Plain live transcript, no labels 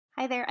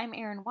Hi there, I'm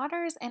Erin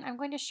Waters, and I'm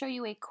going to show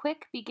you a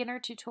quick beginner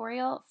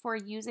tutorial for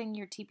using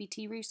your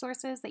TPT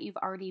resources that you've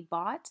already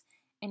bought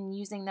and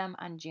using them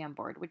on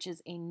Jamboard, which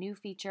is a new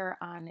feature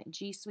on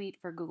G Suite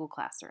for Google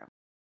Classroom.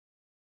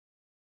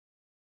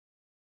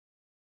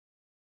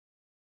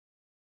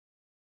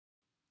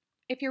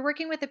 If you're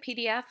working with a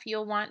PDF,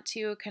 you'll want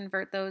to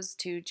convert those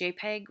to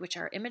JPEG, which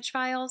are image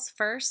files,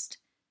 first.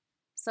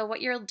 So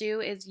what you'll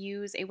do is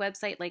use a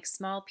website like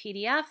Small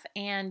PDF,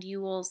 and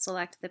you will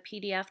select the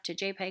PDF to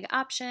JPEG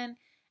option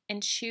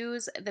and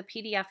choose the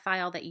PDF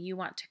file that you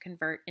want to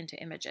convert into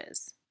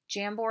images.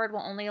 Jamboard will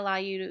only allow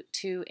you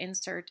to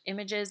insert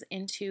images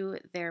into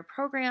their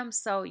program,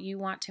 so you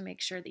want to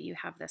make sure that you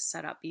have this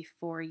set up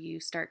before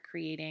you start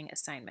creating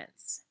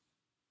assignments.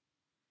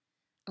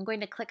 I'm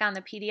going to click on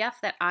the PDF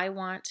that I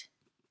want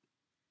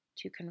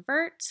to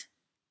convert,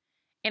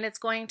 and it's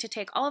going to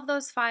take all of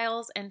those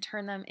files and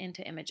turn them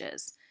into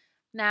images.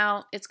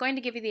 Now, it's going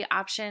to give you the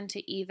option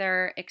to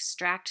either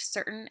extract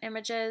certain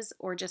images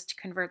or just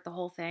convert the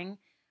whole thing.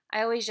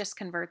 I always just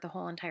convert the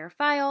whole entire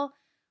file.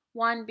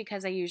 One,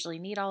 because I usually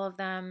need all of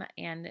them,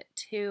 and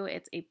two,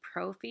 it's a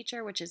pro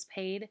feature, which is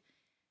paid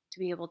to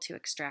be able to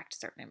extract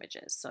certain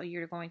images. So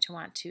you're going to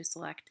want to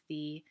select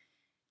the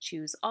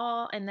choose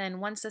all, and then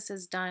once this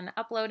is done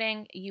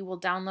uploading, you will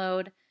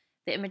download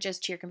the images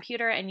to your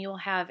computer, and you'll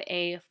have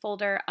a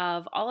folder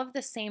of all of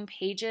the same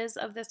pages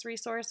of this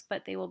resource,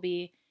 but they will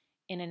be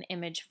in an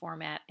image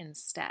format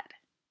instead.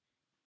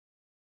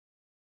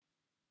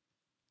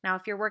 Now,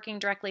 if you're working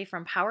directly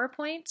from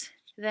PowerPoint,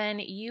 then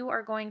you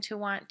are going to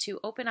want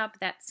to open up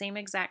that same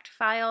exact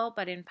file,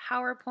 but in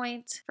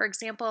PowerPoint. For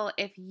example,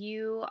 if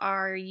you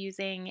are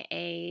using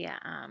a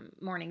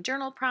morning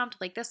journal prompt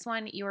like this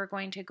one, you are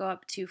going to go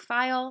up to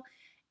File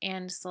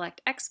and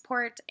select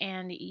Export,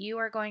 and you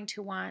are going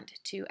to want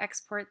to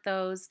export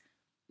those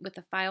with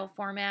the file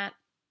format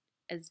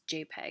as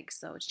JPEG.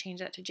 So change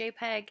that to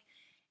JPEG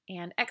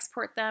and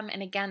export them.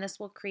 And again, this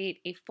will create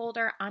a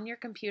folder on your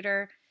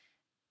computer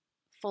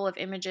full of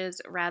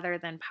images rather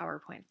than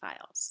PowerPoint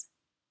files.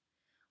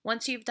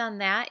 Once you've done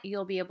that,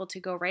 you'll be able to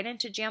go right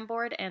into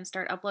Jamboard and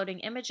start uploading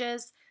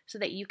images so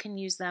that you can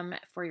use them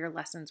for your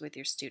lessons with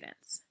your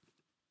students.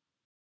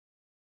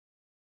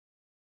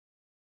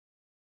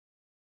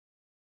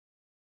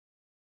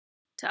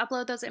 To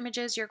upload those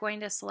images, you're going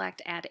to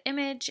select Add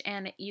Image,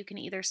 and you can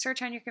either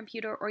search on your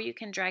computer or you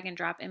can drag and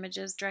drop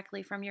images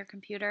directly from your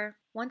computer.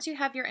 Once you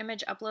have your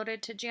image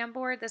uploaded to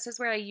Jamboard, this is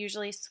where I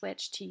usually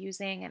switch to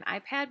using an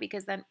iPad,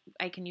 because then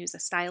I can use a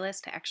stylus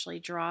to actually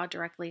draw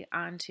directly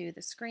onto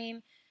the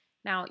screen.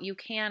 Now, you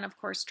can, of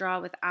course,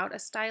 draw without a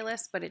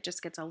stylus, but it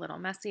just gets a little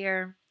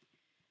messier.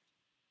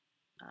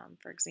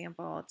 For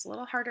example, it's a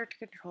little harder to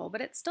control,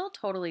 but it's still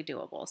totally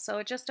doable. So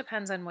it just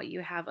depends on what you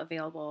have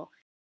available.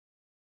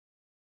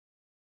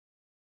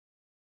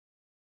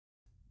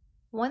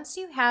 Once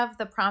you have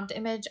the prompt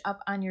image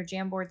up on your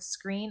Jamboard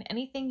screen,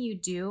 anything you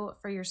do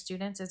for your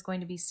students is going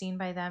to be seen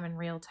by them in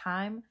real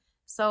time.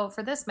 So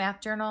for this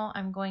math journal,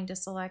 I'm going to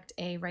select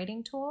a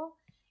writing tool,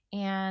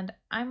 and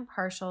I'm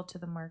partial to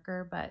the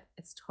marker, but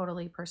it's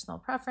totally personal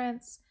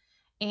preference.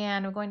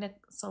 And I'm going to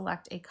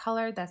select a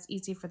color that's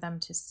easy for them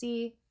to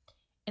see.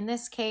 In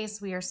this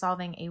case, we are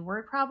solving a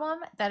word problem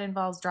that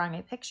involves drawing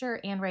a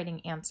picture and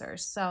writing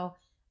answers. So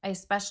I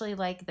especially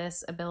like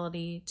this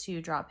ability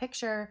to draw a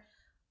picture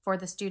for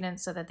the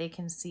students so that they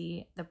can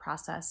see the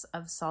process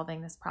of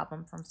solving this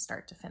problem from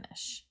start to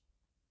finish.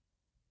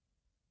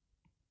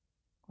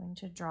 I'm going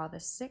to draw the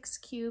 6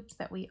 cubes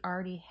that we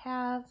already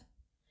have,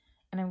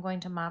 and I'm going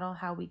to model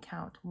how we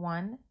count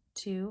 1,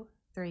 2,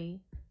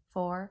 3,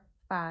 4,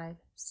 5,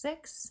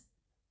 6,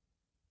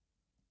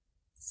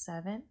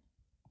 7,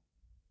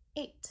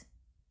 8.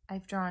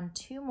 I've drawn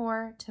 2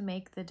 more to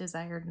make the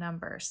desired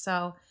number.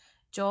 So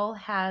Joel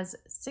has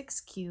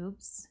 6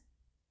 cubes.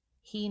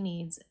 He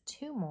needs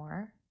 2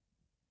 more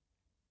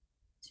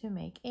to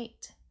make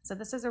 8. So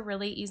this is a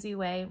really easy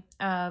way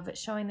of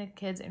showing the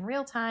kids in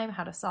real time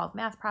how to solve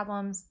math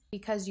problems.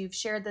 Because you've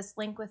shared this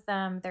link with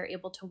them, they're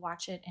able to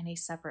watch it in a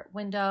separate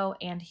window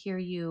and hear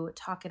you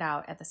talk it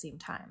out at the same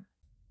time.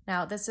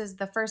 Now, this is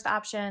the first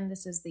option.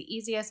 This is the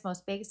easiest,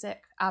 most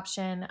basic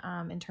option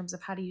in terms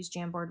of how to use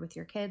Jamboard with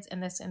your kids,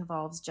 and this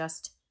involves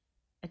just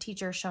a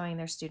teacher showing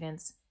their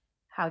students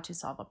how to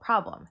solve a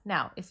problem.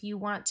 Now, if you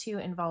want to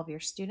involve your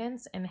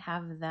students and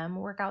have them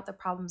work out the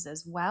problems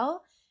as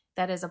well,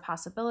 that is a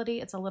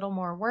possibility. It's a little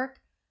more work,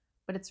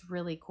 but it's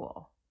really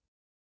cool.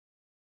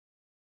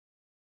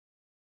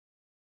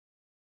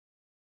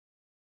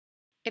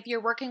 If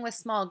you're working with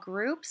small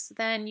groups,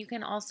 then you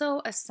can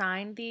also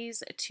assign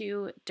these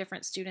to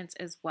different students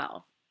as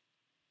well.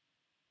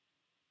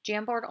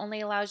 Jamboard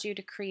only allows you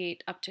to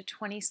create up to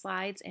 20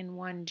 slides in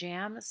one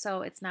jam,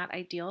 so it's not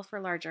ideal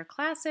for larger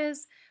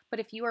classes,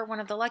 but if you are one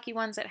of the lucky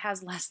ones that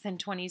has less than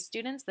 20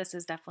 students, this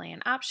is definitely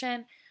an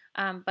option.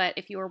 But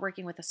if you are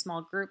working with a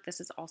small group, this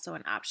is also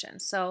an option.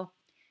 So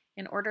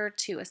in order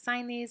to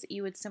assign these,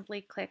 you would simply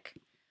click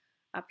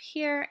up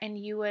here and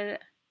you would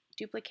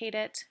duplicate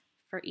it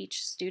for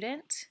each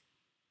student.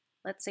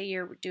 Let's say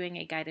you're doing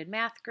a guided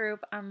math group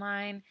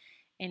online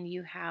and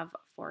you have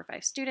 4 or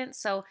 5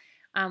 students. So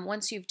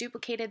once you've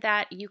duplicated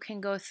that, you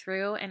can go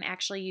through and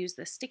actually use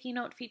the sticky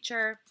note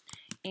feature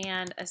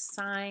and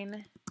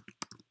assign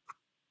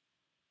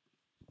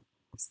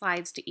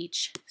slides to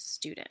each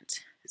student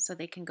so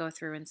they can go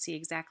through and see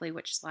exactly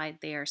which slide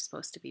they are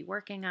supposed to be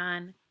working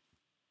on.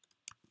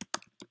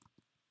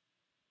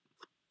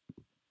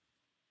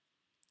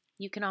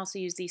 You can also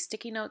use these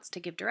sticky notes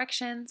to give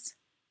directions.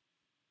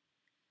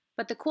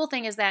 But the cool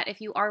thing is that if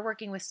you are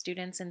working with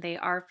students and they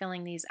are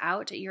filling these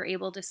out, you're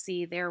able to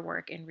see their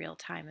work in real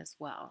time as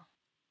well.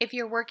 If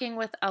you're working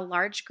with a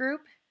large group,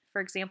 for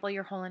example,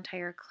 your whole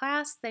entire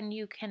class, then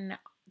you can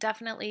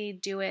definitely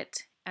do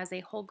it as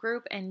a whole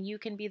group and you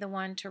can be the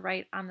one to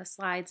write on the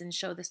slides and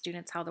show the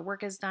students how the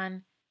work is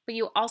done. But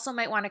you also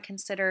might want to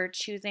consider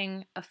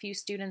choosing a few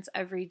students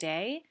every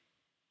day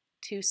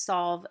to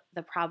solve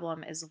the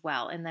problem as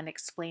well and then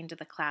explain to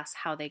the class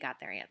how they got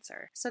their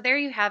answer. So there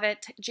you have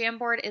it.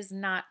 Jamboard is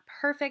not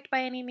perfect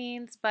by any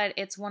means, but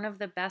it's one of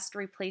the best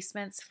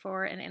replacements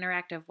for an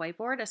interactive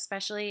whiteboard,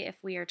 especially if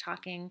we are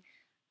talking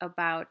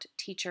about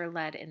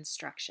teacher-led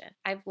instruction.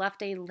 I've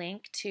left a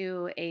link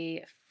to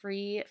a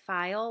free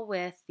file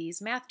with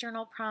these math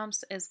journal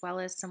prompts as well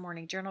as some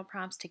morning journal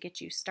prompts to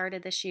get you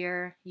started this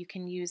year. You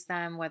can use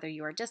them whether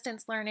you are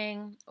distance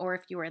learning or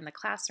if you are in the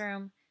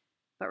classroom.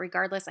 But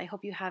regardless, I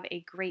hope you have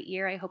a great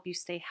year. I hope you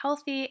stay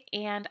healthy,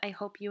 and I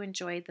hope you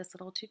enjoyed this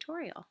little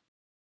tutorial.